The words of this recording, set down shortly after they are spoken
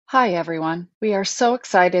Hi, everyone. We are so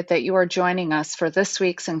excited that you are joining us for this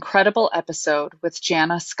week's incredible episode with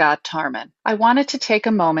Jana Scott Tarman. I wanted to take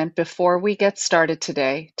a moment before we get started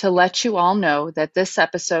today to let you all know that this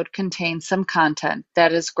episode contains some content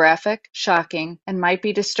that is graphic, shocking, and might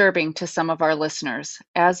be disturbing to some of our listeners,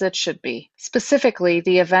 as it should be. Specifically,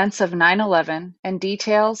 the events of 9/11 and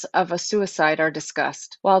details of a suicide are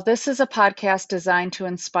discussed. While this is a podcast designed to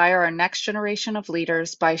inspire our next generation of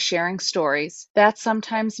leaders by sharing stories, that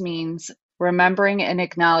sometimes means remembering and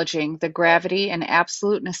acknowledging the gravity and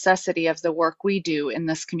absolute necessity of the work we do in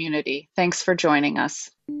this community. Thanks for joining us.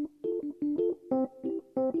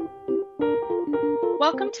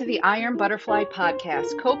 Welcome to the Iron Butterfly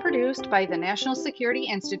Podcast, co-produced by the National Security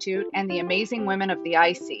Institute and the Amazing Women of the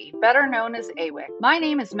IC, better known as AWIC. My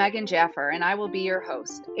name is Megan Jaffer, and I will be your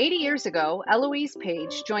host. 80 years ago, Eloise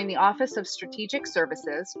Page joined the Office of Strategic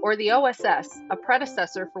Services, or the OSS, a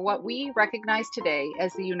predecessor for what we recognize today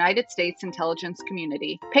as the United States Intelligence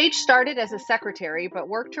Community. Page started as a secretary, but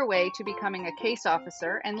worked her way to becoming a case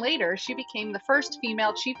officer, and later she became the first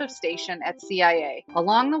female chief of station at CIA.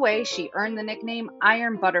 Along the way, she earned the nickname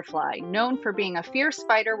Iron Butterfly, known for being a fierce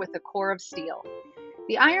fighter with a core of steel.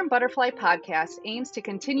 The Iron Butterfly podcast aims to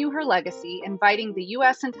continue her legacy, inviting the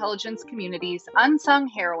U.S. intelligence community's unsung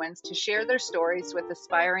heroines to share their stories with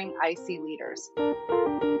aspiring IC leaders.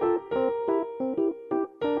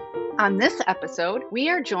 On this episode, we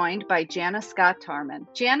are joined by Jana Scott Tarman.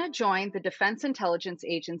 Jana joined the Defense Intelligence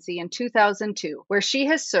Agency in 2002, where she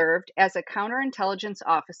has served as a counterintelligence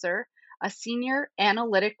officer, a senior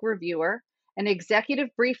analytic reviewer, an executive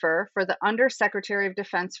briefer for the Undersecretary of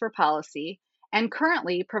Defense for Policy, and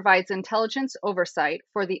currently provides intelligence oversight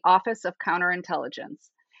for the Office of Counterintelligence.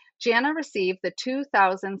 Jana received the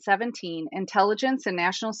 2017 Intelligence and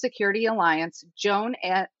National Security Alliance Joan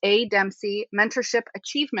A. Dempsey Mentorship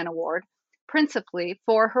Achievement Award, principally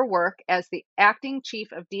for her work as the acting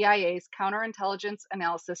chief of DIA's Counterintelligence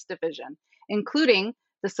Analysis Division, including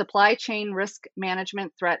the Supply Chain Risk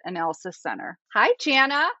Management Threat Analysis Center. Hi,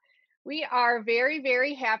 Jana. We are very,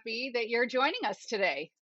 very happy that you're joining us today.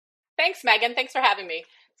 Thanks, Megan. Thanks for having me.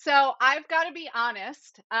 So I've got to be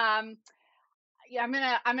honest. I'm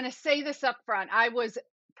gonna say this up front. I was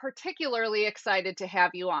particularly excited to have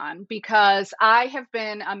you on because I have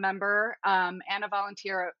been a member and a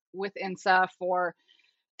volunteer with INSA for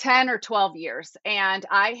 10 or 12 years, and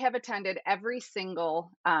I have attended every single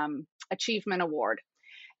achievement award.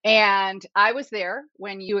 And I was there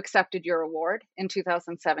when you accepted your award in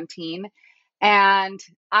 2017. And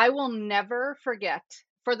I will never forget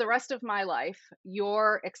for the rest of my life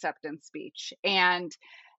your acceptance speech. And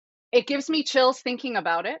it gives me chills thinking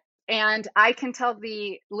about it. And I can tell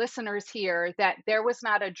the listeners here that there was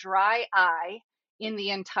not a dry eye in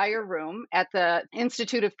the entire room at the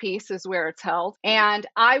Institute of Peace is where it's held. And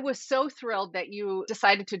I was so thrilled that you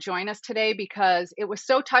decided to join us today because it was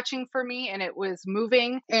so touching for me and it was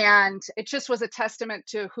moving. And it just was a testament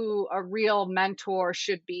to who a real mentor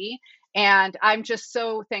should be. And I'm just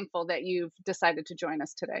so thankful that you've decided to join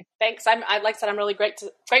us today. Thanks. Like I said, I'm really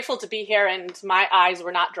grateful to be here, and my eyes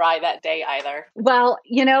were not dry that day either. Well,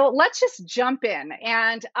 let's just jump in.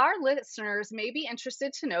 And our listeners may be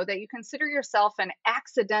interested to know that you consider yourself an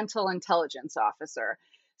accidental intelligence officer.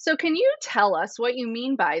 So can you tell us what you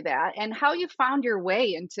mean by that and how you found your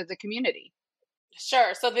way into the community?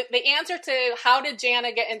 Sure. So the answer to how did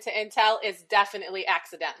Jana get into Intel is definitely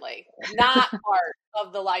accidentally, not part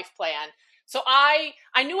of the life plan. So I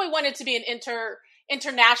knew I wanted to be an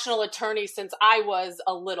international attorney since I was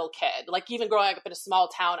a little kid. Like even growing up in a small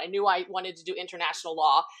town, I knew I wanted to do international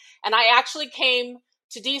law. And I actually came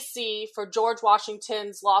to DC for George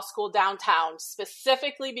Washington's law school downtown,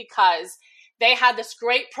 specifically because they had this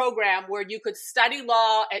great program where you could study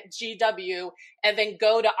law at GW and then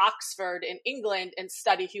go to Oxford in England and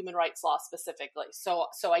study human rights law specifically. So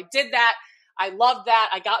I did that. I loved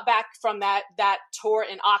that. I got back from that tour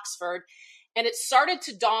in Oxford, and it started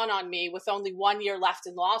to dawn on me with only 1 year left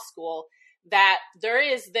in law school that there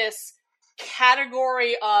is this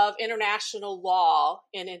category of international law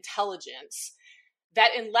in intelligence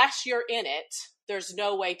that unless you're in it, there's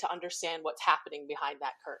no way to understand what's happening behind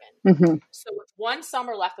that curtain. Mm-hmm. So with 1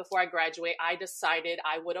 summer left before I graduate, I decided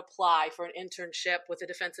I would apply for an internship with the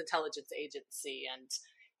Defense Intelligence Agency. And,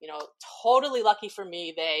 totally lucky for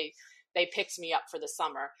me, they picked me up for the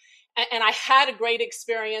summer. And I had a great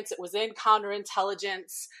experience. It was in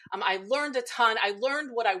counterintelligence. I learned a ton. I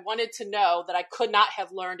learned what I wanted to know that I could not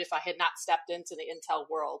have learned if I had not stepped into the intel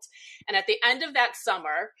world. And at the end of that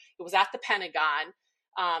summer, it was at the Pentagon.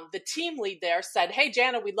 The team lead there said, "Hey,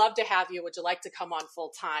 Jana, we'd love to have you. Would you like to come on full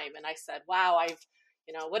time?" And I said, "Wow, I've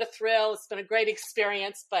what a thrill. It's been a great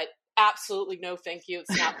experience, but absolutely no thank you.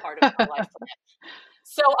 It's not part of my life plan.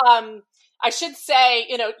 So I should say,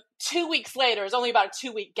 2 weeks later, there's only about a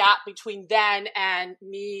 2-week gap between then and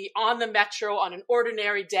me on the Metro on an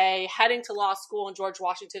ordinary day, heading to law school in George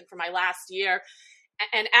Washington for my last year.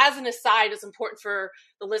 And as an aside, it's important for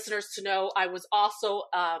the listeners to know I was also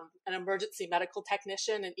an emergency medical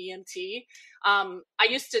technician, an EMT. I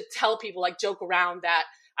used to tell people, joke around that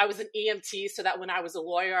I was an EMT so that when I was a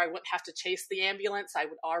lawyer, I wouldn't have to chase the ambulance. I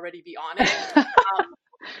would already be on it.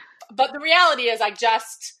 But the reality is I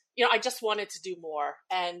just wanted to do more.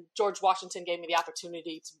 And George Washington gave me the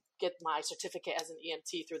opportunity to get my certificate as an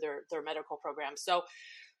EMT through their medical program. So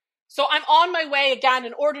I'm on my way again,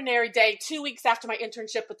 an ordinary day, 2 weeks after my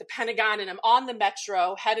internship with the Pentagon, and I'm on the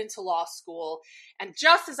Metro heading to law school. And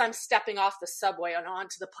just as I'm stepping off the subway and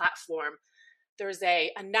onto the platform, there's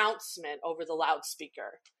a announcement over the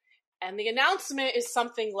loudspeaker. And the announcement is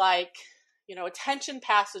something like, attention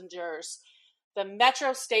passengers, the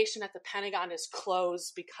Metro station at the Pentagon is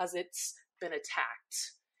closed because it's been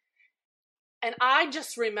attacked. And I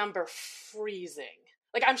just remember freezing.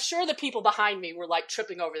 I'm sure the people behind me were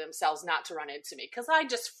tripping over themselves not to run into me because I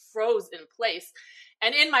just froze in place.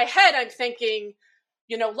 And in my head, I'm thinking,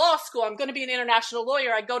 law school, I'm going to be an international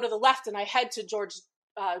lawyer. I go to the left and I head to George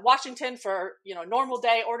Washington for, normal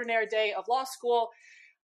day, ordinary day of law school.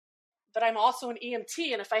 But I'm also an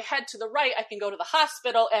EMT. And if I head to the right, I can go to the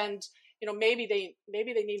hospital and, maybe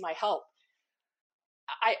they need my help.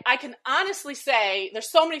 I can honestly say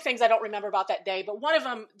there's so many things I don't remember about that day, but one of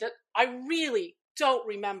them that I really don't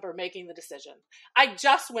remember making the decision. I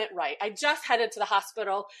just went right. I just headed to the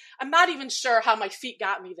hospital. I'm not even sure how my feet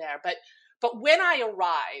got me there, but when I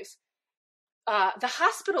arrive, the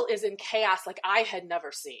hospital is in chaos like I had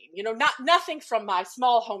never seen. Nothing from my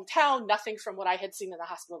small hometown, nothing from what I had seen in the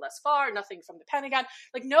hospital thus far, nothing from the Pentagon,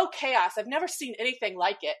 no chaos. I've never seen anything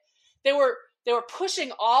like it. They were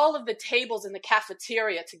pushing all of the tables in the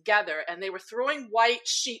cafeteria together, and they were throwing white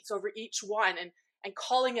sheets over each one and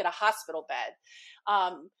calling it a hospital bed.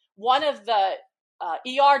 One of the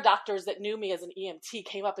ER doctors that knew me as an EMT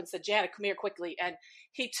came up and said, "Jana, come here quickly." And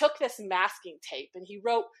he took this masking tape and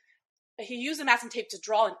he used the masking tape to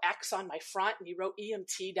draw an X on my front, and he wrote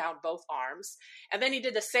EMT down both arms. And then he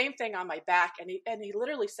did the same thing on my back. And he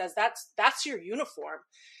literally says, that's your uniform.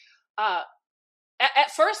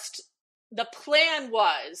 At first, the plan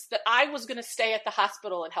was that I was going to stay at the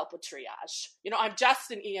hospital and help with triage. I'm just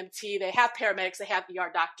an EMT. They have paramedics. They have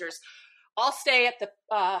ER doctors. I'll stay at the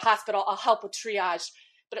hospital. I'll help with triage.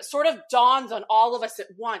 But it sort of dawns on all of us at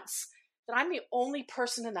once that I'm the only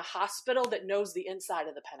person in the hospital that knows the inside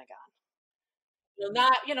of the Pentagon.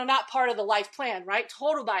 Not part of the life plan, right?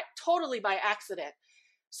 Totally by accident.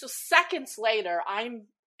 So seconds later, I'm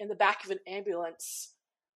in the back of an ambulance,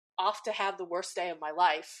 off to have the worst day of my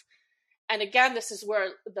life. And again, this is where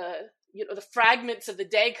the fragments of the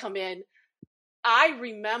day come in. I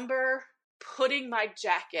remember putting my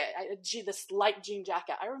jacket, this light jean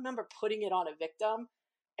jacket, I remember putting it on a victim.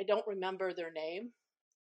 I don't remember their name.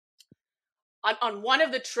 On one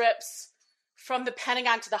of the trips from the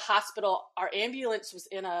Pentagon to the hospital, our ambulance was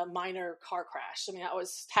in a minor car crash. That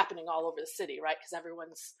was happening all over the city, right? Because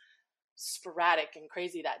everyone's sporadic and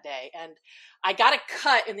crazy that day. And I got a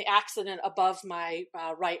cut in the accident above my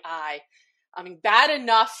right eye. Bad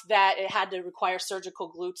enough that it had to require surgical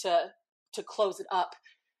glue to close it up.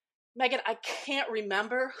 Megan, I can't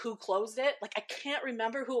remember who closed it. I can't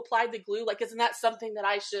remember who applied the glue. Isn't that something that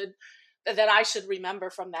I should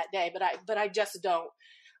remember from that day? But I just don't.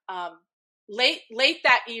 Late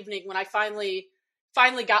that evening, when I finally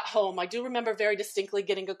got home, I do remember very distinctly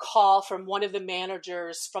getting a call from one of the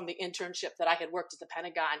managers from the internship that I had worked at the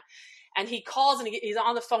Pentagon. And he calls and he's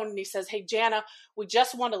on the phone and he says, "Hey, Jana, we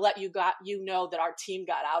just want to let you know that our team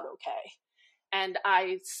got out okay." And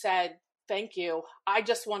I said, "Thank you. I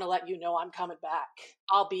just want to let you know I'm coming back.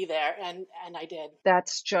 I'll be there." And I did.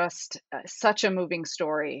 That's just such a moving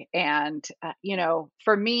story. And,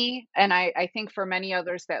 for me, and I think for many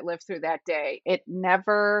others that lived through that day, it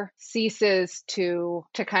never ceases to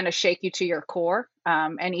kind of shake you to your core.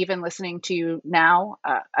 And even listening to you now,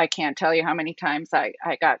 I can't tell you how many times I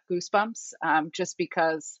got goosebumps just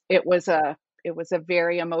because it was a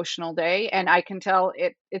very emotional day, and I can tell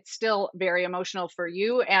it's still very emotional for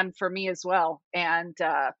you and for me as well. And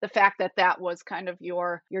the fact that was kind of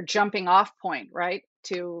your jumping off point, right?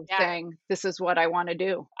 To saying, this is what I want to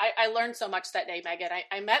do. I learned so much that day, Megan.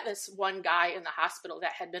 I met this one guy in the hospital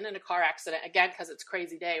that had been in a car accident, again, because it's a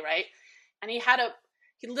crazy day, right? And he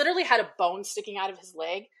literally had a bone sticking out of his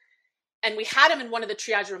leg. And we had him in one of the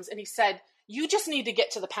triage rooms, and he said, you just need to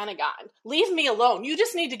get to the Pentagon. Leave me alone. You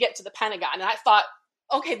just need to get to the Pentagon. And I thought,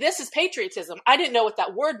 okay, this is patriotism. I didn't know what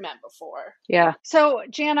that word meant before. Yeah. So,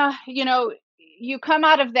 Jana, you come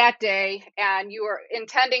out of that day and you were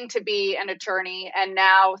intending to be an attorney, and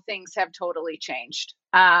now things have totally changed.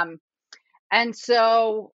 And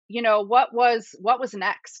so, what was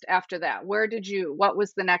next after that? What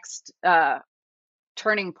was the next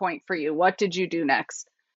turning point for you? What did you do next?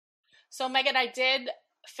 So, Megan, I did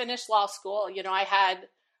finish law school. I had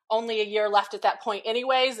only a year left at that point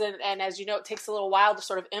anyways. And as you know, it takes a little while to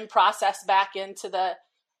sort of in process back into the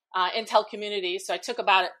Intel community. So I took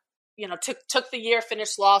took the year,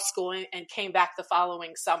 finished law school, and came back the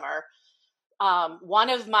following summer. One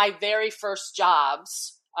of my very first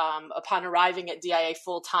jobs upon arriving at DIA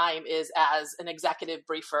full time is as an executive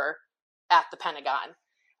briefer at the Pentagon.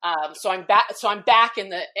 So I'm back in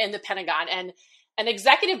the Pentagon, and an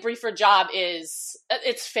executive briefer job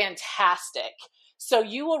it's fantastic. So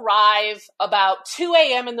you arrive about 2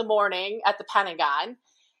 a.m. in the morning at the Pentagon,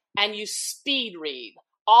 and you speed read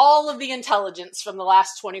all of the intelligence from the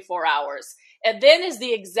last 24 hours. And then as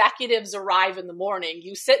the executives arrive in the morning,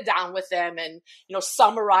 you sit down with them and,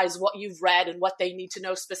 summarize what you've read and what they need to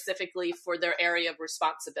know specifically for their area of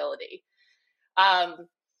responsibility.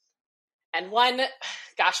 And one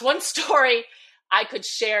story I could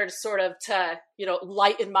share to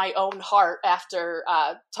lighten my own heart after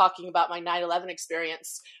talking about my 9/11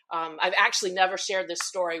 experience. I've actually never shared this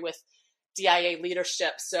story with DIA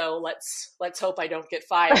leadership, so let's hope I don't get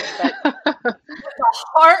fired. But the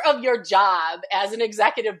heart of your job as an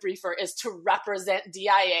executive briefer is to represent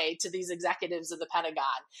DIA to these executives of the Pentagon,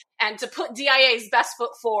 and to put DIA's best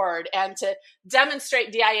foot forward, and to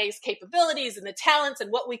demonstrate DIA's capabilities and the talents and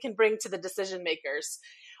what we can bring to the decision makers.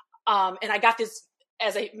 And I got this,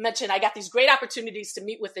 as I mentioned, I got these great opportunities to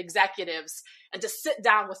meet with executives and to sit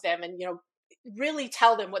down with them and, really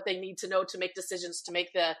tell them what they need to know to make decisions to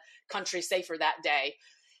make the country safer that day.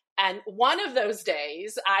 And one of those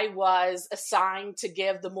days, I was assigned to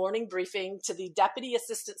give the morning briefing to the Deputy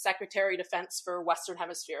Assistant Secretary of Defense for Western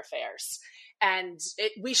Hemisphere Affairs. And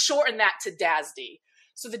we shorten that to DASD.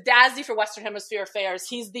 So the DASD for Western Hemisphere Affairs,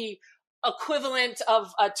 he's the equivalent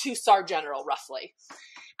of a 2-star general, roughly.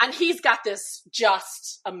 And he's got this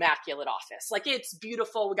just immaculate office. Like, it's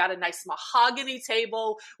beautiful. We got a nice mahogany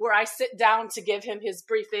table where I sit down to give him his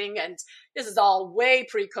briefing. And this is all way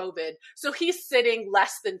pre-COVID. So he's sitting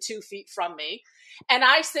less than 2 feet from me. And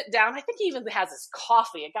I sit down. I think he even has his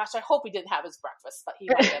coffee. And gosh, I hope he didn't have his breakfast, but he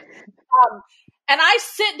might have. And I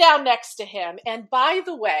sit down next to him. And by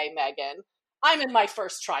the way, Megan, I'm in my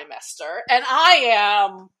first trimester. And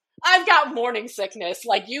I've got morning sickness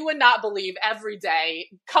like you would not believe every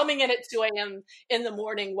day. Coming in at 2 a.m. in the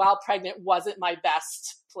morning while pregnant wasn't my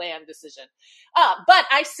best planned decision. But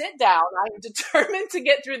I sit down. I'm determined to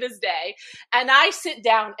get through this day. And I sit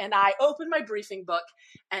down and I open my briefing book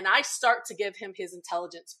and I start to give him his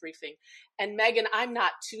intelligence briefing. And Megan, I'm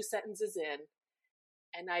not 2 sentences in,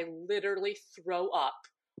 and I literally throw up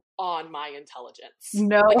on my intelligence.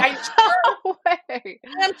 No, like no way.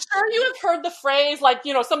 I'm sure you have heard the phrase,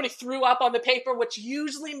 somebody threw up on the paper, which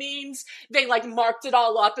usually means they marked it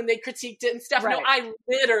all up and they critiqued it and stuff. Right. No, I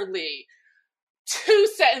literally 2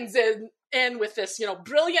 sentences in with this,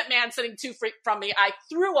 brilliant man sitting 2 feet from me. I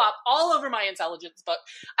threw up all over my intelligence book,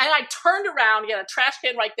 and I turned around, he had a trash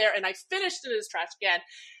can right there, and I finished in his trash can,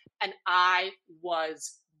 and I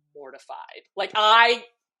was mortified. I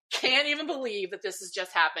can't even believe that this has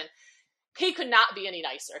just happened. He could not be any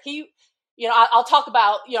nicer. I'll talk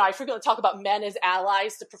about, I frequently talk about men as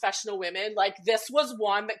allies to professional women. This was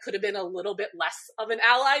one that could have been a little bit less of an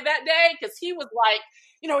ally that day, because he was like,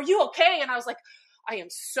 are you okay? And I was like, I am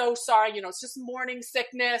so sorry. It's just morning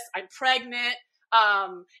sickness. I'm pregnant.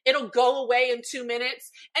 It'll go away in 2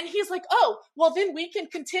 minutes. And he's like, oh, well, then we can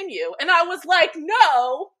continue. And I was like,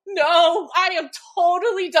 no, I am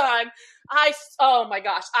totally done. Oh my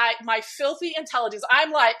gosh, my filthy intelligence.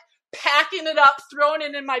 I'm packing it up, throwing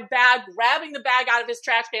it in my bag, grabbing the bag out of his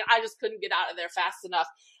trash can. I just couldn't get out of there fast enough.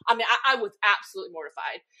 I mean, I was absolutely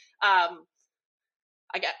mortified.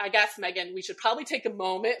 I guess, Megan, we should probably take a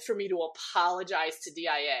moment for me to apologize to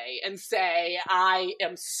DIA and say I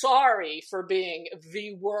am sorry for being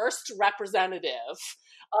the worst representative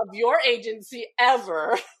of your agency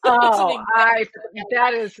ever. Oh,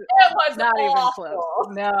 that is not awful.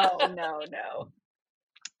 Even close. No.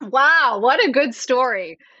 Wow, what a good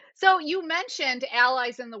story. So you mentioned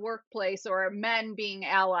allies in the workplace, or men being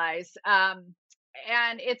allies.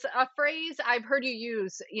 And it's a phrase I've heard you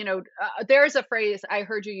use, there's a phrase I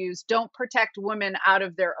heard you use: don't protect women out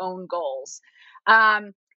of their own goals.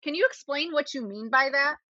 Can you explain what you mean by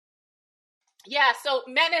that? Yeah, so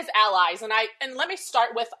men as allies, and let me start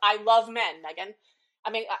with I love men, Megan.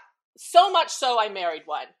 I mean, so much so I married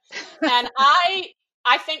one, and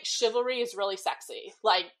I think chivalry is really sexy.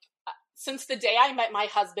 Like since the day I met my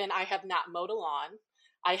husband, I have not mowed a lawn,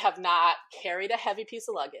 I have not carried a heavy piece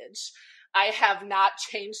of luggage, I have not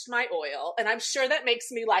changed my oil, and I'm sure that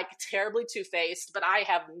makes me like terribly two-faced, but I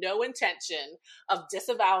have no intention of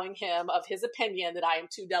disavowing him of his opinion that I am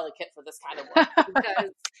too delicate for this kind of work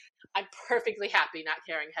because I'm perfectly happy not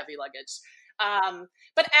carrying heavy luggage.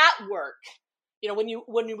 But at work,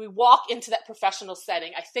 when we walk into that professional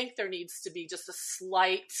setting, I think there needs to be just a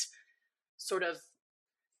slight sort of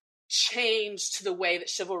change to the way that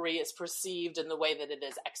chivalry is perceived and the way that it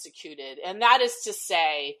is executed. And that is to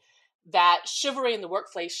say that chivalry in the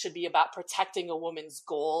workplace should be about protecting a woman's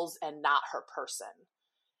goals and not her person.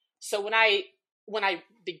 So when I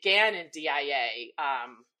began in DIA,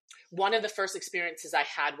 one of the first experiences I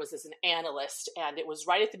had was as an analyst, and it was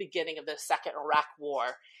right at the beginning of the Second Iraq War.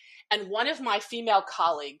 And one of my female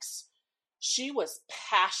colleagues, she was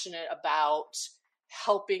passionate about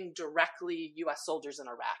helping directly U.S. soldiers in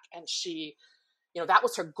Iraq. And she, that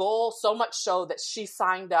was her goal, so much so that she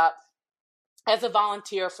signed up as a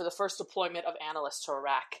volunteer for the first deployment of analysts to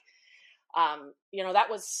Iraq. That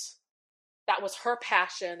was her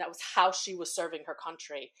passion. That was how she was serving her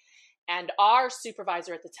country. And our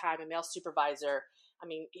supervisor at the time, a male supervisor, I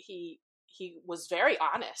mean, he was very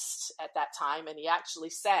honest at that time. And he actually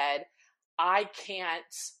said, I can't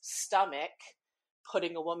stomach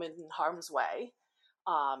putting a woman in harm's way.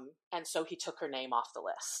 And so he took her name off the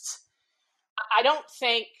list. I don't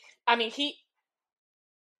think, I mean,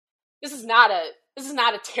 this is not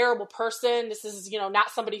a terrible person. This is, not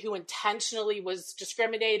somebody who intentionally was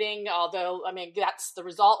discriminating, although, I mean, that's the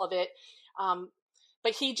result of it.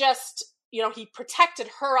 But he just, he protected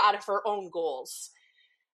her out of her own goals.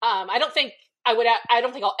 I don't think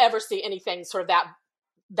I'll ever see anything sort of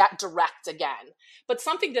that direct again. But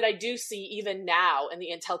something that I do see even now in the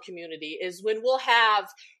intel community is when we'll have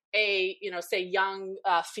a, say young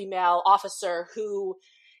female officer who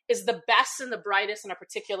is the best and the brightest in a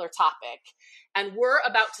particular topic, and we're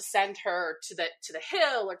about to send her to the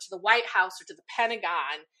Hill or to the White House or to the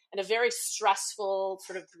Pentagon in a very stressful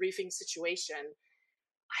sort of briefing situation.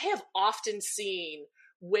 I have often seen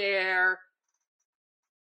where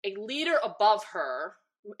a leader above her,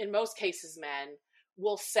 in most cases men,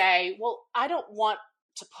 will say, well, I don't want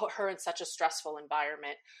to put her in such a stressful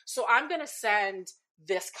environment, so I'm going to send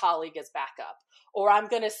this colleague as backup, or I'm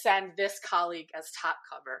going to send this colleague as top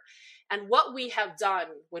cover. And what we have done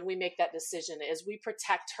when we make that decision is we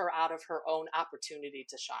protect her out of her own opportunity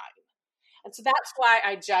to shine. And so that's why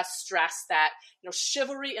I just stress that,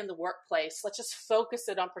 chivalry in the workplace, let's just focus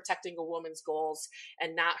it on protecting a woman's goals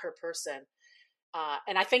and not her person.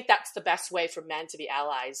 And I think that's the best way for men to be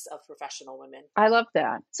allies of professional women. I love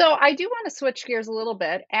that. So I do want to switch gears a little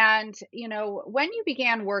bit. And, when you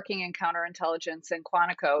began working in counterintelligence in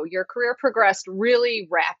Quantico, your career progressed really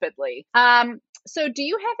rapidly. So do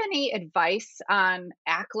you have any advice on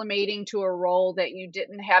acclimating to a role that you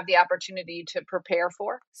didn't have the opportunity to prepare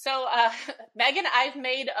for? So, Megan, I've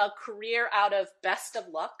made a career out of best of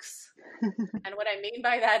lucks. And what I mean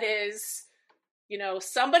by that is,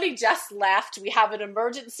 somebody just left. We have an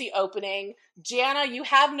emergency opening. Jana, you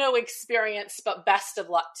have no experience, but best of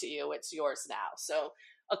luck to you. It's yours now. So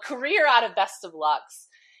a career out of best of lucks.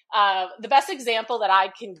 The best example that I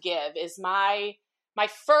can give is my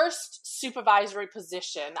first supervisory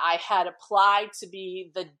position. I had applied to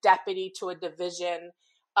be the deputy to a division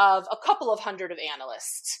of a couple of hundred of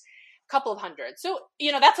analysts. Couple of hundred. So,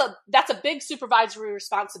 that's a big supervisory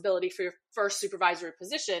responsibility for your first supervisory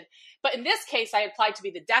position. But in this case, I applied to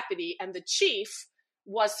be the deputy, and the chief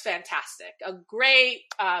was fantastic. A great,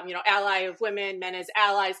 ally of women, men as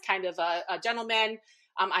allies, kind of a gentleman.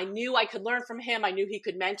 I knew I could learn from him. I knew he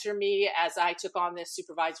could mentor me as I took on this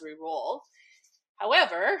supervisory role.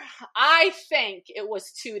 However, I think it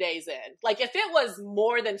was 2 days in. Like, if it was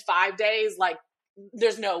more than 5 days, like,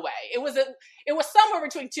 there's no way. It was somewhere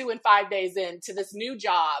between 2 and 5 days into this new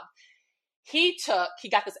job. He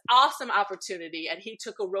got this awesome opportunity, and he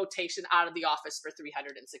took a rotation out of the office for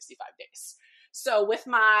 365 days. So with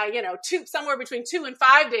my, somewhere between 2 and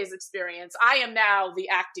 5 days experience, I am now the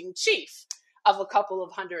acting chief of a couple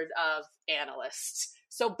of hundred of analysts.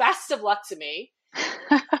 So best of luck to me.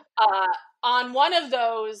 On one of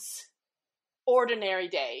those ordinary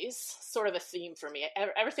days, sort of a theme for me.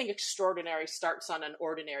 Everything extraordinary starts on an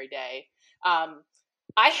ordinary day.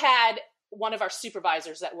 I had one of our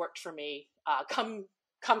supervisors that worked for me come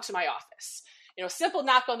to my office. Simple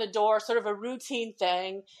knock on the door, sort of a routine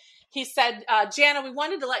thing. he said, Jana, we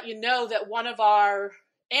wanted to let you know that one of our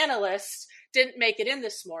analysts didn't make it in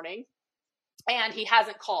this morning, and he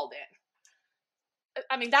hasn't called in.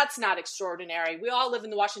 I mean, that's not extraordinary. We all live in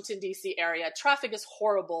the Washington, D.C. area. Traffic is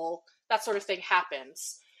horrible. That sort of thing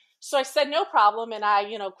happens. So I said, no problem. And I,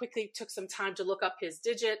 quickly took some time to look up his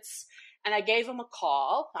digits, and I gave him a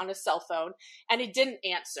call on his cell phone, and he didn't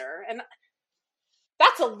answer. And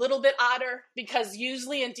that's a little bit odder, because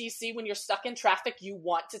usually in DC, when you're stuck in traffic, you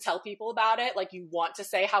want to tell people about it. Like, you want to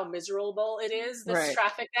say how miserable it is, this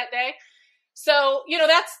traffic that day. So,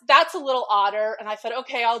 that's a little odder. And I thought,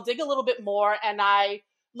 okay, I'll dig a little bit more. And I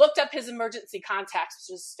looked up his emergency contacts,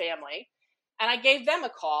 which is his family, and I gave them a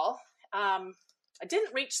call. I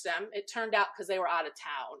didn't reach them. It turned out because they were out of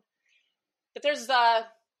town. But there's a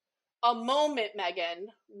moment, Megan,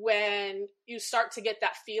 when you start to get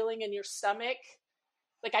that feeling in your stomach.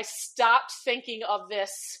 Like, I stopped thinking of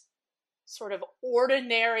this sort of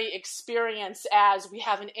ordinary experience as we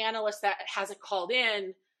have an analyst that hasn't called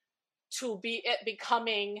in, to be it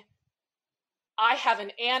becoming, I have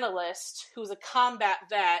an analyst who's a combat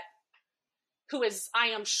vet who is, I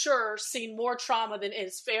am sure, seen more trauma than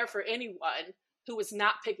is fair for anyone, who was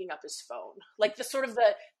not picking up his phone. Like, the sort of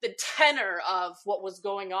the tenor of what was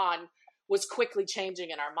going on was quickly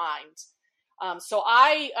changing in our minds. So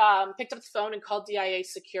I picked up the phone and called DIA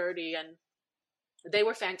security, and they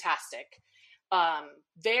were fantastic.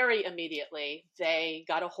 Very immediately, they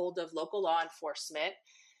got a hold of local law enforcement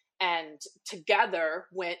and together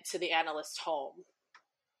went to the analyst's home.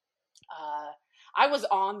 I was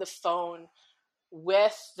on the phone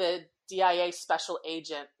with the DIA special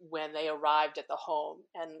agent when they arrived at the home.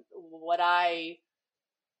 And what I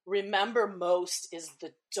remember most is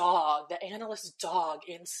the analyst's dog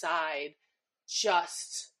inside,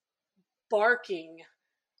 just barking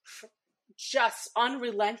just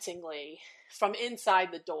unrelentingly from inside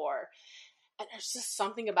the door. And there's just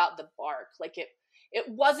something about the bark. Like, it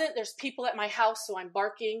wasn't, there's people at my house, so I'm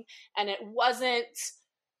barking. And it wasn't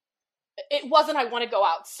I want to go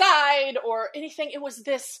outside or anything. It was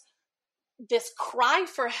this cry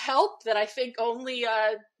for help that I think only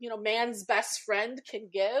man's best friend can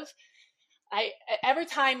give. Every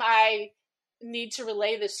time I need to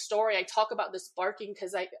relay this story, I talk about this barking,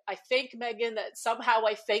 because I think, Megan, that somehow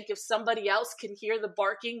I think if somebody else can hear the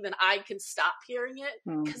barking, then I can stop hearing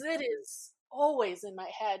it, because it is always in my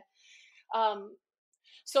head.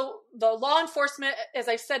 So the law enforcement, as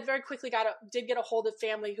I said, very quickly did get a hold of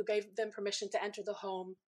family, who gave them permission to enter the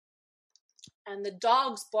home. And the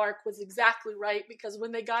dog's bark was exactly right, because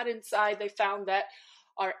when they got inside, they found that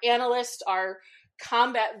our analyst, our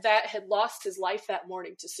combat vet, had lost his life that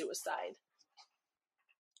morning to suicide.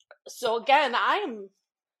 So again, I'm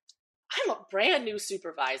a brand new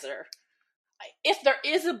supervisor. If there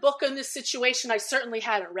is a book on this situation, I certainly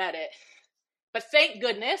hadn't read it. But thank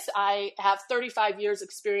goodness I have 35 years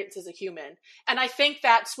experience as a human. And I think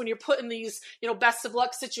that's when you're put in these, best of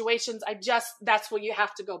luck situations, that's what you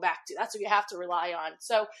have to go back to. That's what you have to rely on.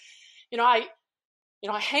 So, I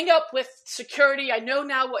hang up with security. I know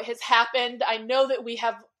now what has happened. I know that we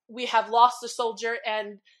have lost a soldier,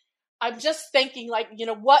 and I'm just thinking, like,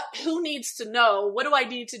 who needs to know? What do I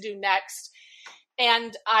need to do next?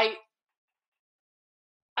 And I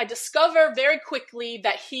discover very quickly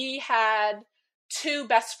that he had two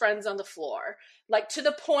best friends on the floor, like, to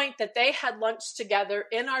the point that they had lunch together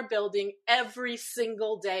in our building every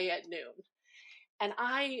single day at noon. And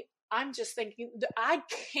I'm just thinking, I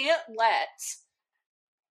can't let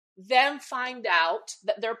them find out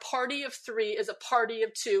that their party of three is a party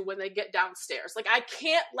of two when they get downstairs. Like, I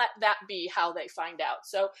can't let that be how they find out.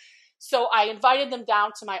 So I invited them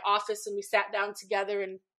down to my office, and we sat down together,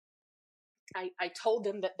 and I told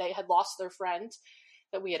them that they had lost their friend,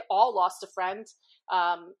 that we had all lost a friend.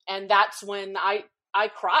 And that's when I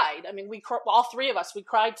cried. I mean, all three of us, we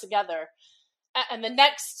cried together. And the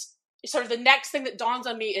next thing that dawns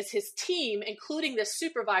on me is his team, including this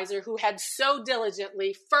supervisor who had so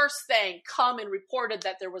diligently, first thing, come and reported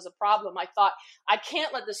that there was a problem. I thought, I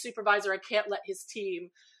can't let his team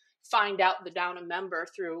find out the down a member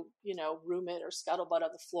through, roommate or scuttlebutt on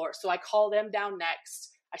the floor. So I call them down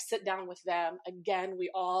next. I sit down with them. Again,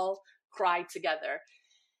 we all cry together.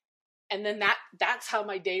 And then that's how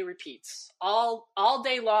my day repeats all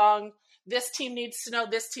day long. This team needs to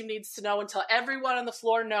know, until everyone on the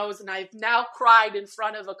floor knows. And I've now cried in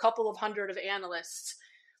front of a couple of hundred of analysts.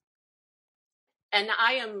 And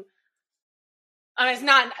it's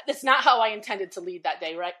not how I intended to lead that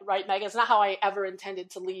day, right, Megan? It's not how I ever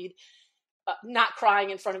intended to lead, not crying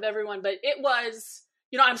in front of everyone. But it was,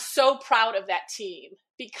 I'm so proud of that team,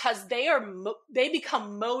 because they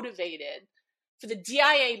become motivated for the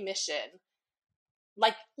DIA mission,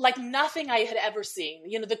 like nothing I had ever seen.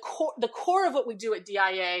 You know, the core of what we do at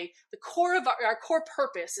DIA, the core of our core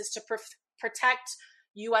purpose is to protect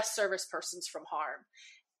U.S. service persons from harm.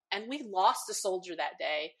 And we lost a soldier that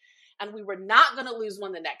day, and we were not going to lose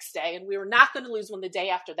one the next day, and we were not going to lose one the day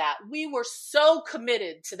after that. We were so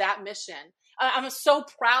committed to that mission. I'm so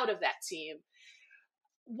proud of that team.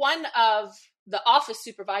 One of the office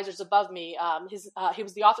supervisors above me, he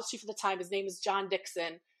was the office chief at the time. His name is John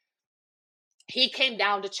Dixon. He came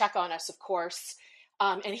down to check on us, of course,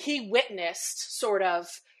 and he witnessed sort of,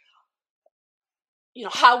 you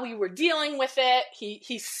know, how we were dealing with it.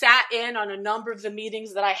 He sat in on a number of the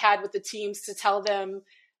meetings that I had with the teams to tell them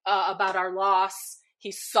about our loss.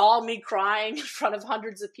 He saw me crying in front of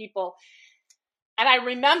hundreds of people. And I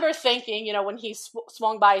remember thinking, you know, when he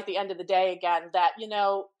swung by at the end of the day again, that, you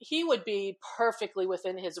know, he would be perfectly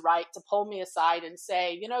within his right to pull me aside and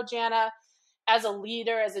say, you know, Jana, as a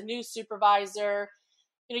leader, as a new supervisor,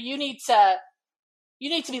 you know, you need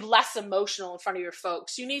to be less emotional in front of your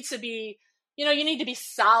folks. You need to be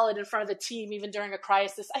solid in front of the team, even during a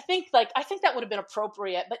crisis. I think that would have been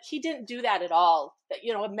appropriate, but he didn't do that at all.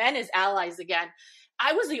 You know, men as allies again.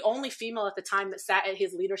 I was the only female at the time that sat at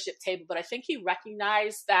his leadership table, but I think he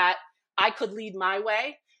recognized that I could lead my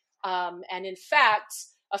way. And in fact,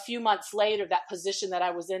 a few months later, that position that I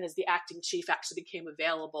was in as the acting chief actually became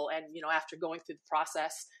available. And, you know, after going through the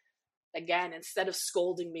process, again, instead of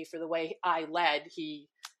scolding me for the way I led,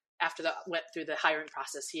 went through the hiring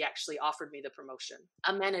process, he actually offered me the promotion.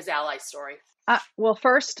 A men as allies story. Well,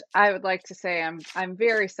 first, I would like to say I'm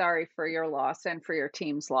very sorry for your loss and for your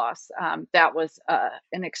team's loss. That was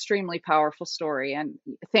an extremely powerful story, and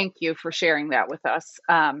thank you for sharing that with us.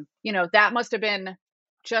 You know, that must have been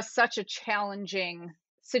just such a challenging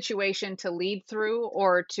situation to lead through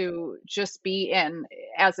or to just be in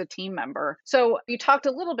as a team member. So you talked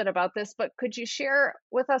a little bit about this, but could you share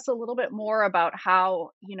with us a little bit more about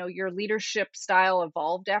how, you know, your leadership style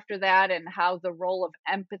evolved after that and how the role of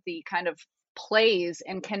empathy kind of plays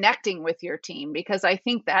in connecting with your team? Because I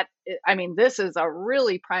think that, I mean, this is a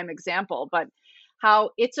really prime example, but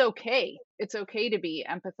how it's okay to be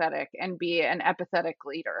empathetic and be an empathetic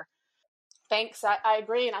leader. Thanks. I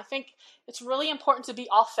agree. And I think it's really important to be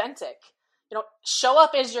authentic. You know, show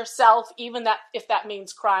up as yourself, even if that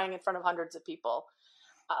means crying in front of hundreds of people.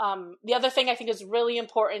 The other thing I think is really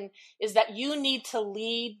important is that you need to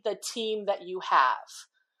lead the team that you have.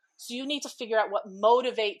 So you need to figure out what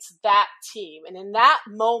motivates that team. And in that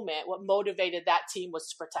moment, what motivated that team was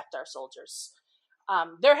to protect our soldiers.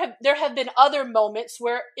 There have been other moments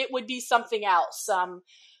where it would be something else.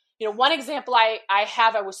 You know, one example I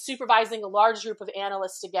was supervising a large group of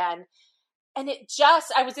analysts again, and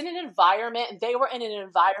I was in an environment, and they were in an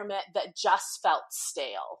environment that just felt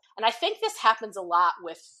stale. And I think this happens a lot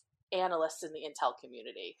with analysts in the intel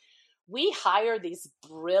community. We hire these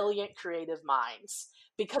brilliant creative minds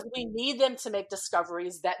because we need them to make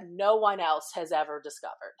discoveries that no one else has ever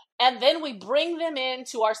discovered. And then we bring them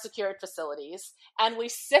into our secured facilities and we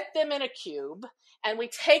sit them in a cube and we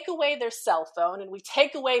take away their cell phone and we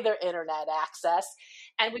take away their internet access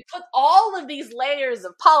and we put all of these layers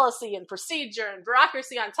of policy and procedure and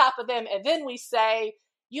bureaucracy on top of them. And then we say,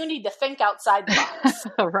 you need to think outside the box.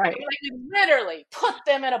 Right. Like we literally put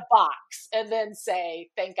them in a box and then say,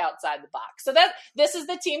 think outside the box. So this is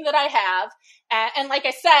the team that I have. And like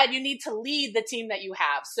I said, you need to lead the team that you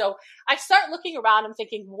have. So I start looking around and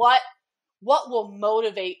thinking, what will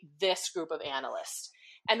motivate this group of analysts?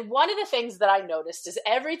 And one of the things that I noticed is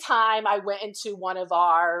every time I went into one of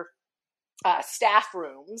our staff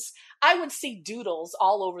rooms, I would see doodles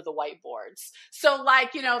all over the whiteboards. So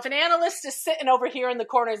like, you know, if an analyst is sitting over here in the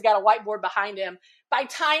corner, he's got a whiteboard behind him. By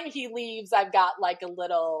time he leaves, I've got like a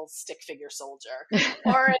little stick figure soldier.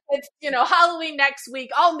 Or if it's, you know, Halloween next week,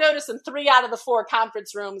 I'll notice in 3 out of the 4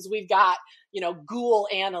 conference rooms, we've got, you know, ghoul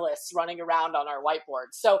analysts running around on our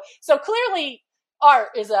whiteboards. So clearly art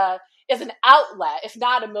is an outlet, if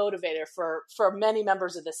not a motivator for many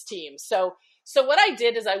members of this team. So what I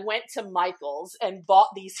did is I went to Michael's and bought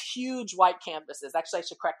these huge white canvases. Actually, I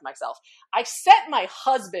should correct myself. I sent my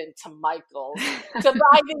husband to Michael's to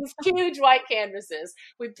buy these huge white canvases.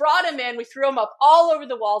 We brought them in. We threw them up all over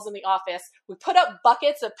the walls in the office. We put up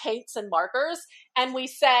buckets of paints and markers. And we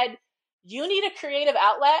said, you need a creative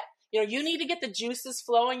outlet. You know, you need to get the juices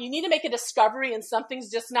flowing. You need to make a discovery and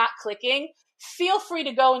something's just not clicking. Feel free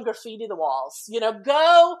to go and graffiti the walls. You know,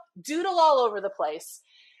 go doodle all over the place.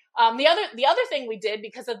 The other thing we did,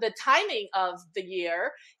 because of the timing of the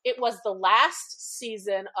year, it was the last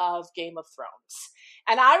season of Game of Thrones.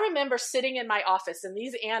 And I remember sitting in my office, and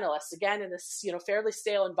these analysts, again, in this, fairly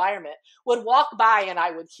stale environment, would walk by and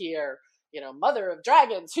I would hear, Mother of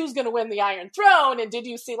Dragons, who's going to win the Iron Throne? And did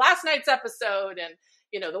you see last night's episode? And,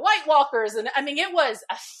 the White Walkers. And I mean, it was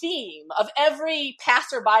a theme of every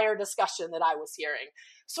passerby or discussion that I was hearing.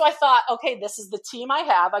 So I thought, okay, this is the team I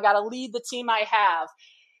have. I got to lead the team I have.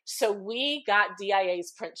 So we got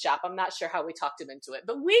DIA's print shop. I'm not sure how we talked him into it,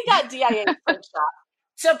 but we got DIA's print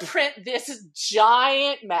shop to print this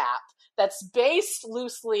giant map that's based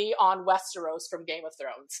loosely on Westeros from Game of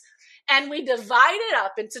Thrones. And we divided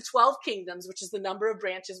up into 12 kingdoms, which is the number of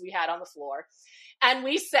branches we had on the floor. And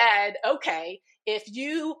we said, okay, if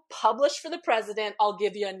you publish for the president, I'll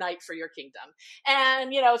give you a knight for your kingdom.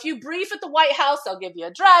 And, if you brief at the White House, I'll give you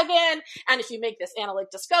a dragon. And if you make this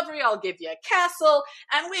analytic discovery, I'll give you a castle.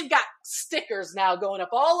 And we've got stickers now going up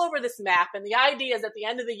all over this map. And the idea is at the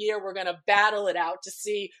end of the year, we're going to battle it out to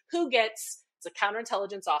see who gets, it's a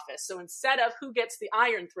counterintelligence office. So instead of who gets the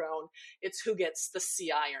Iron Throne, it's who gets the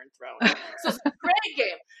Sea Iron Throne. So it's a great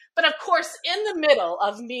game. But of course, in the middle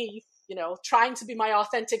of me, trying to be my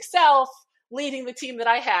authentic self, leading the team that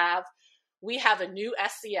I have, we have a new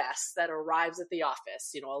SCS that arrives at the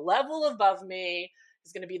office. A level above me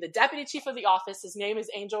is going to be the deputy chief of the office. His name is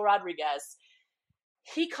Angel Rodriguez.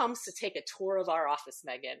 He comes to take a tour of our office,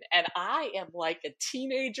 Megan, and I am like a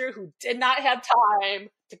teenager who did not have time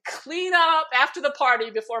to clean up after the party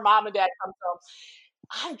before mom and dad come home.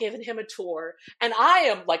 I'm giving him a tour, and I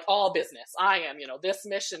am like all business. I am, this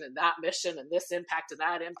mission and that mission and this impact and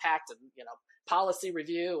that impact and, policy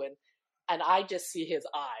review. And I just see his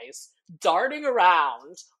eyes darting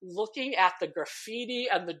around, looking at the graffiti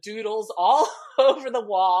and the doodles all over the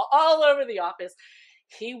wall, all over the office.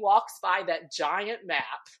 He walks by that giant map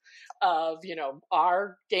of,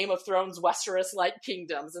 our Game of Thrones Westeros-like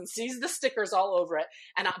kingdoms and sees the stickers all over it.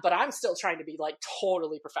 But I'm still trying to be like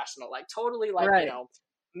totally professional, like totally like, right.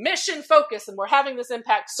 Mission focus, and we're having this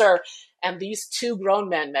impact, sir. And these two grown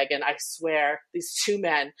men, Megan, I swear, these two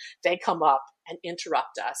men, they come up and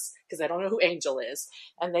interrupt us because I don't know who Angel is.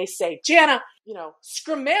 And they say, Jana,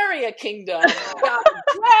 Scrimeria Kingdom got a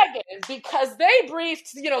dragon because they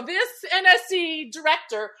briefed, this NSC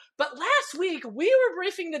director. But last week we were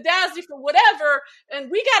briefing the DASD for whatever, and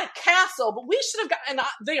we got a castle, but we should have got, and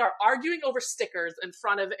they are arguing over stickers in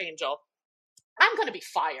front of Angel. I'm going to be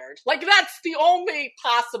fired. Like, that's the only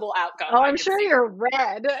possible outcome. Oh, I'm sure you're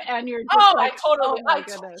red and you're just I totally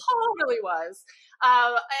was.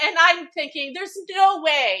 And I'm thinking, there's no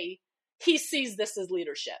way he sees this as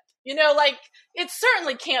leadership. It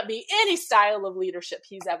certainly can't be any style of leadership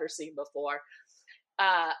he's ever seen before.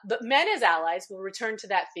 But men as allies will return to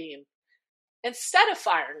that theme. Instead of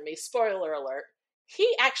firing me, spoiler alert, he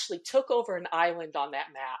actually took over an island on that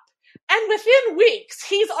map. And within weeks,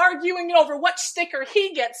 he's arguing over what sticker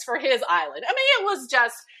he gets for his island. I mean, it was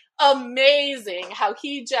just amazing how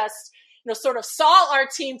he just, sort of saw our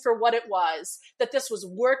team for what it was, that this was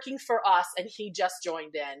working for us, and he just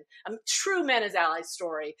joined in. A true men as allies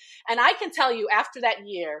story. And I can tell you, after that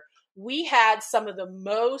year, we had some of the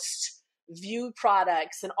most viewed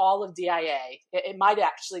products in all of DIA. It might have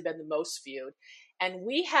actually been the most viewed. And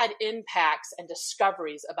we had impacts and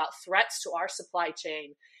discoveries about threats to our supply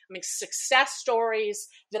chain. I mean, success stories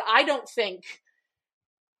that I don't think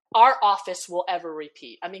our office will ever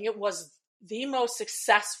repeat. I mean, it was the most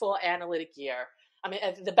successful analytic year. I mean,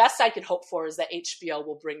 the best I can hope for is that HBO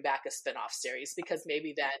will bring back a spinoff series, because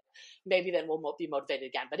maybe then we'll be motivated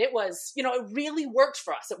again. But it was, it really worked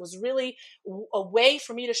for us. It was really a way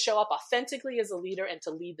for me to show up authentically as a leader and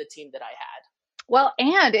to lead the team that I had. Well,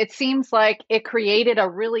 and it seems like it created a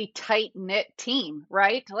really tight-knit team,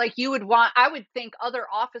 right? Like I would think other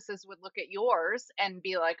offices would look at yours and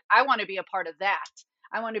be like, I want to be a part of that.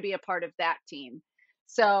 I want to be a part of that team.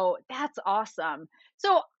 So that's awesome.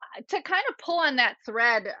 So to kind of pull on that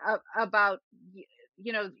thread about,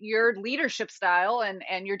 your leadership style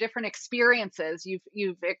and your different experiences,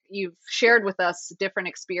 you've shared with us different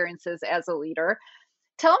experiences as a leader.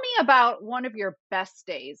 Tell me about one of your best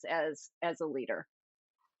days as a leader.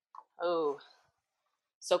 Oh,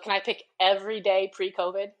 so can I pick every day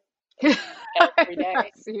pre-COVID? Every day.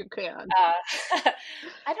 Yes, you can.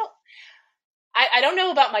 I don't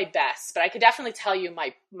know about my best, but I could definitely tell you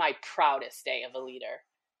my proudest day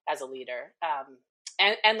as a leader.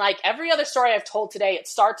 And like every other story I've told today, it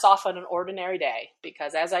starts off on an ordinary day,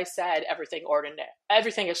 because as I said, everything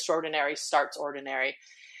extraordinary starts ordinary.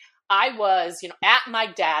 I was, at my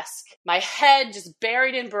desk, my head just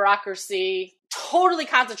buried in bureaucracy, totally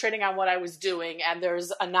concentrating on what I was doing. And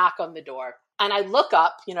there's a knock on the door. And I look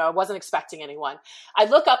up, I wasn't expecting anyone. I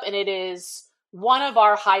look up, and it is one of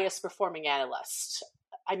our highest performing analysts.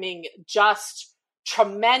 I mean, just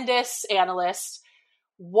tremendous analyst,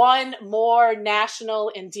 won more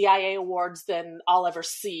national and DIA awards than I'll ever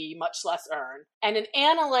see, much less earn. And an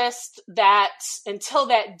analyst that until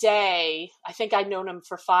that day, I think I'd known him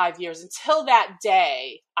for 5 years. Until that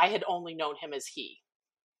day, I had only known him as he.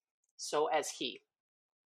 So as he.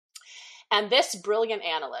 And this brilliant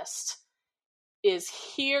analyst is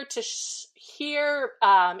here to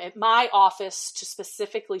at my office to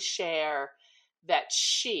specifically share that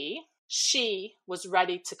she was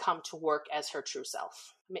ready to come to work as her true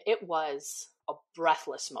self. I mean, it was a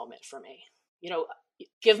breathless moment for me. You know,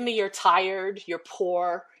 give me your tired, your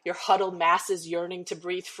poor, your huddled masses yearning to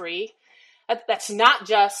breathe free. That's not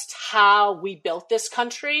just how we built this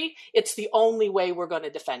country. It's the only way we're going to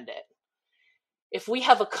defend it. If we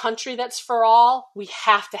have a country that's for all, we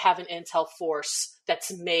have to have an intel force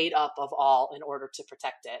that's made up of all in order to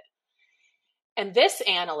protect it. And this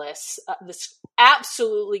analyst, this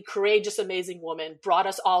absolutely courageous, amazing woman, brought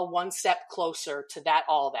us all one step closer to that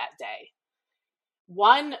all that day.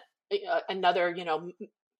 Another,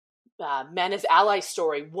 men as allies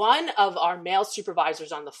story. One of our male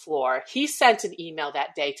supervisors on the floor, he sent an email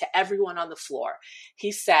that day to everyone on the floor.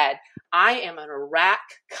 He said, "I am an Iraq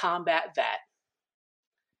combat vet.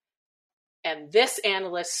 And this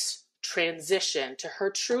analyst's transition to her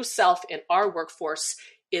true self in our workforce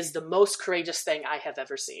is the most courageous thing I have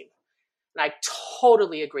ever seen." And I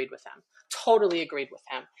totally agreed with him.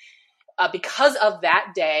 Because of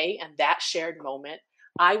that day and that shared moment,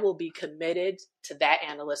 I will be committed to that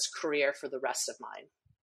analyst's career for the rest of mine.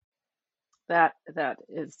 That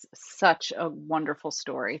is such a wonderful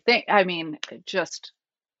story. Just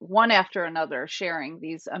one after another, sharing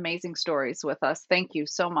these amazing stories with us. Thank you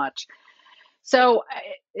so much. So,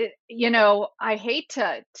 I hate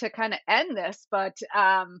to kind of end this, but,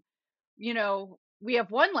 we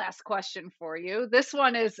have one last question for you. This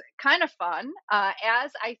one is kind of fun.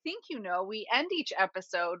 As I think we end each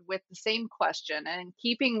episode with the same question, and in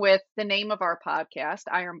keeping with the name of our podcast,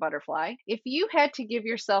 Iron Butterfly, if you had to give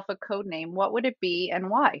yourself a code name, what would it be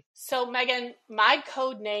and why? So, Megan, my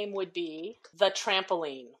code name would be The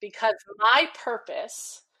Trampoline, because my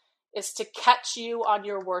purpose is to catch you on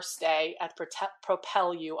your worst day and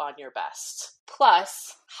propel you on your best.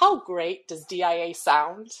 Plus, how great does DIA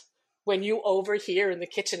sound when you overhear in the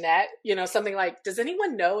kitchenette, something like, "Does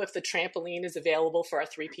anyone know if the trampoline is available for our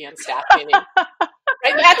 3 p.m. staff meeting?"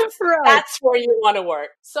 Right? That's where you want to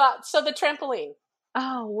work. So the trampoline.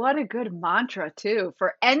 Oh, what a good mantra too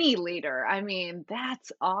for any leader. I mean,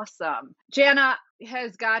 that's awesome. Jana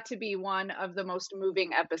has got to be one of the most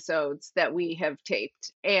moving episodes that we have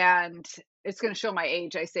taped. And it's going to show my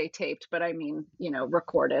age. I say taped, but I mean,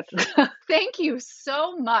 recorded. Thank you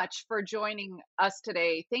so much for joining us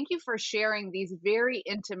today. Thank you for sharing these very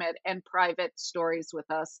intimate and private stories with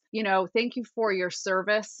us. Thank you for your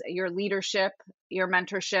service, your leadership, your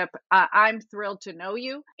mentorship. I'm thrilled to know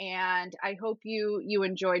you, and I hope you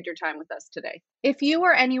enjoyed your time with us today. If you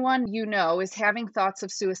or anyone is having thoughts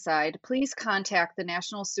of suicide, please contact the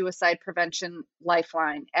National Suicide Prevention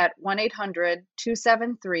Lifeline at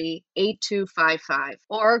 1-800-273-8255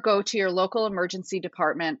 or go to your local emergency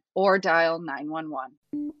department or dial 911.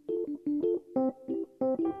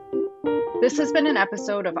 This has been an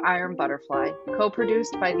episode of Iron Butterfly,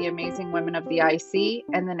 co-produced by the amazing women of the IC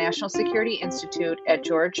and the National Security Institute at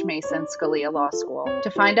George Mason Scalia Law School. To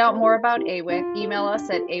find out more about AWIC, email us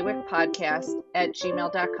at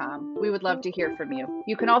awicpodcast@gmail.com. We would love to hear from you.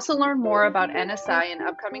 You can also learn more about NSI and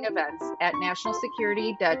upcoming events at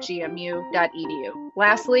nationalsecurity.gmu.edu.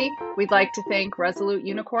 Lastly, we'd like to thank Resolute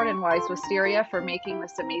Unicorn and Wise Wisteria for making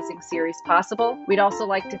this amazing series possible. We'd also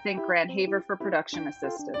like to thank Grant Haver for production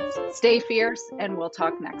assistance. Stay fierce, and we'll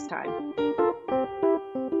talk next time.